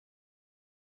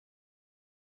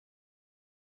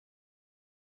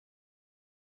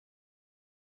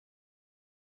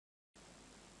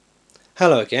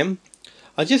Hello again.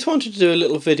 I just wanted to do a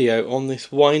little video on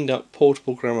this wind-up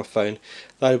portable gramophone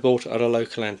that I bought at a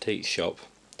local antique shop.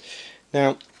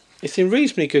 Now, it's in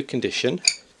reasonably good condition.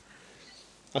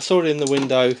 I saw it in the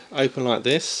window open like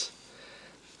this.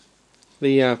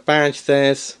 The badge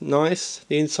there's nice,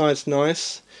 the inside's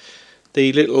nice,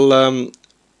 the little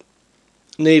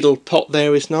needle pot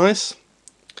there is nice,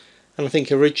 and I think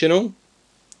original.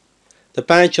 The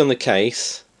badge on the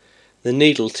case, the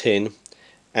needle tin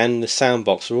and the sound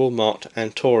box are all marked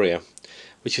Antoria,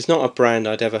 which is not a brand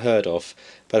I'd ever heard of,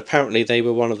 but apparently they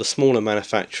were one of the smaller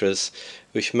manufacturers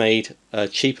which made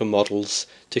cheaper models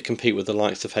to compete with the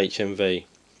likes of HMV.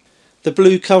 The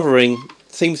blue covering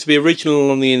seems to be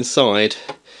original on the inside,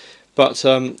 but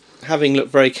having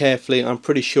looked very carefully, I'm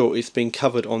pretty sure it's been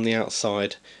covered on the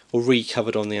outside, or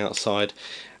recovered on the outside,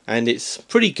 and it's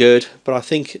pretty good, but I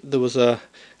think there was an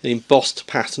embossed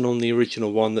pattern on the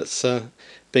original one that's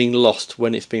being lost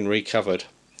when it's been recovered.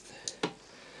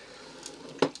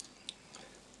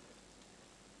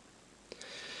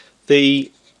 The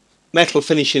metal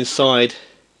finish inside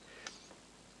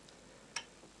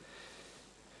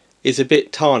is a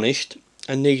bit tarnished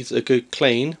and needs a good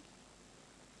clean.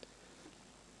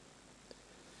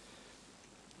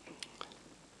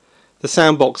 The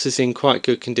sound box is in quite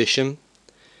good condition.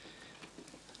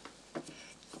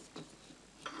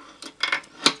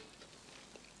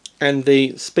 And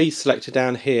the speed selector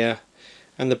down here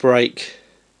and the brake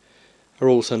are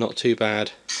also not too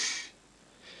bad,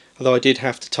 although I did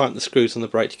have to tighten the screws on the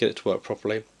brake to get it to work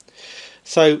properly.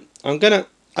 So I'm going to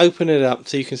open it up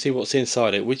so you can see what's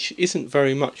inside it, which isn't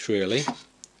very much really.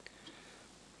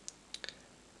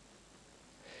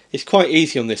 It's quite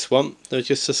easy on this one. There's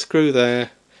just a screw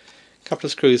there, a couple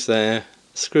of screws there,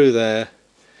 a screw there,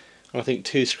 and I think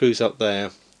 2 screws up there.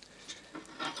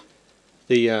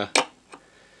 The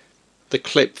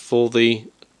clip for the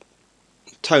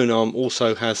tone arm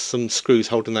also has some screws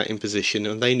holding that in position,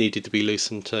 and they needed to be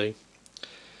loosened too.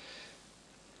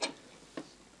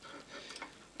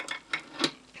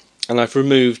 And I've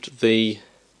removed the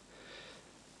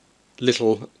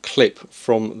little clip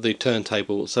from the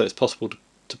turntable, so it's possible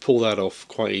to pull that off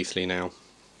quite easily now.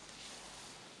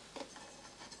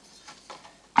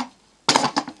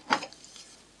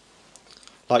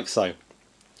 Like so.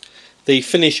 The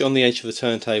finish on the edge of the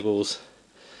turntable's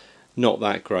not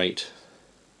that great.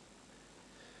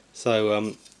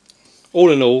 So all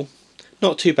in all,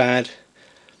 not too bad.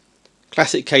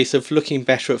 Classic case of looking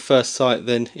better at first sight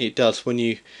than it does when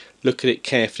you look at it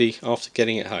carefully after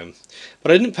getting it home.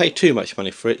 But I didn't pay too much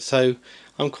money for it, so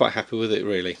I'm quite happy with it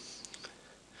really.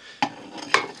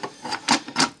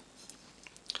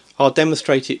 I'll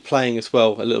demonstrate it playing as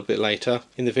well a little bit later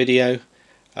in the video.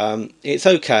 It's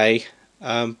okay.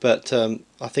 But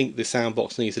I think the sound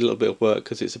box needs a little bit of work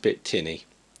because it's a bit tinny.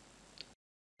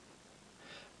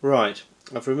 Right,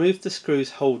 I've removed the screws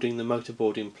holding the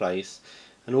motorboard in place,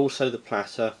 and also the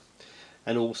platter,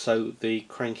 and also the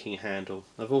cranking handle.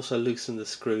 I've also loosened the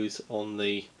screws on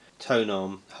the tone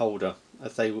arm holder,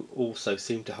 as they also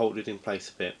seem to hold it in place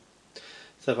a bit.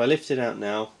 So if I lift it out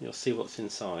now, you'll see what's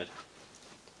inside.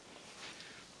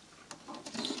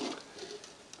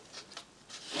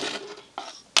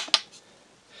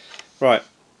 Right,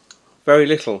 very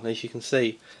little, as you can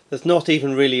see. There's not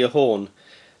even really a horn,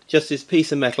 just this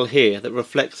piece of metal here that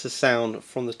reflects the sound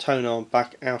from the tone arm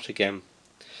back out again.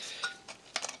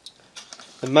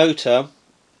 The motor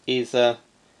is a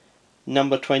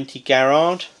number 20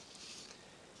 Garrard.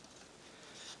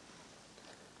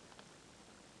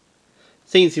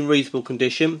 Seems in reasonable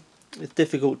condition. It's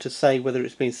difficult to say whether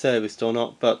it's been serviced or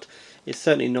not, but it's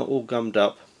certainly not all gummed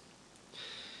up.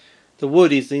 The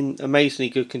wood is in amazingly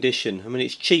good condition. I mean,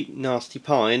 it's cheap, nasty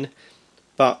pine,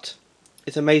 but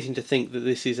it's amazing to think that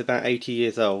this is about 80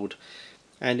 years old,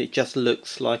 and it just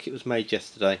looks like it was made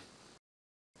yesterday.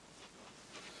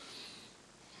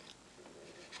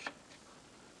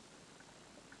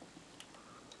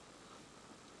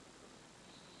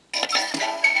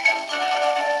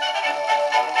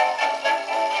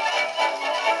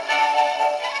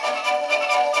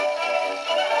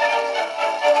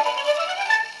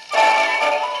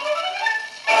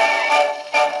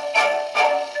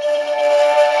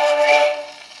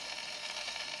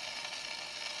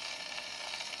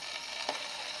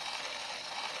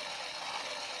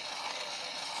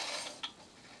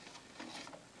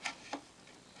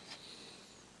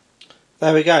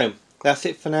 There we go. That's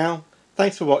it for now.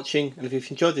 Thanks for watching, and if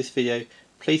you've enjoyed this video,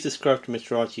 please subscribe to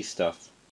Mr. Archie's Stuff.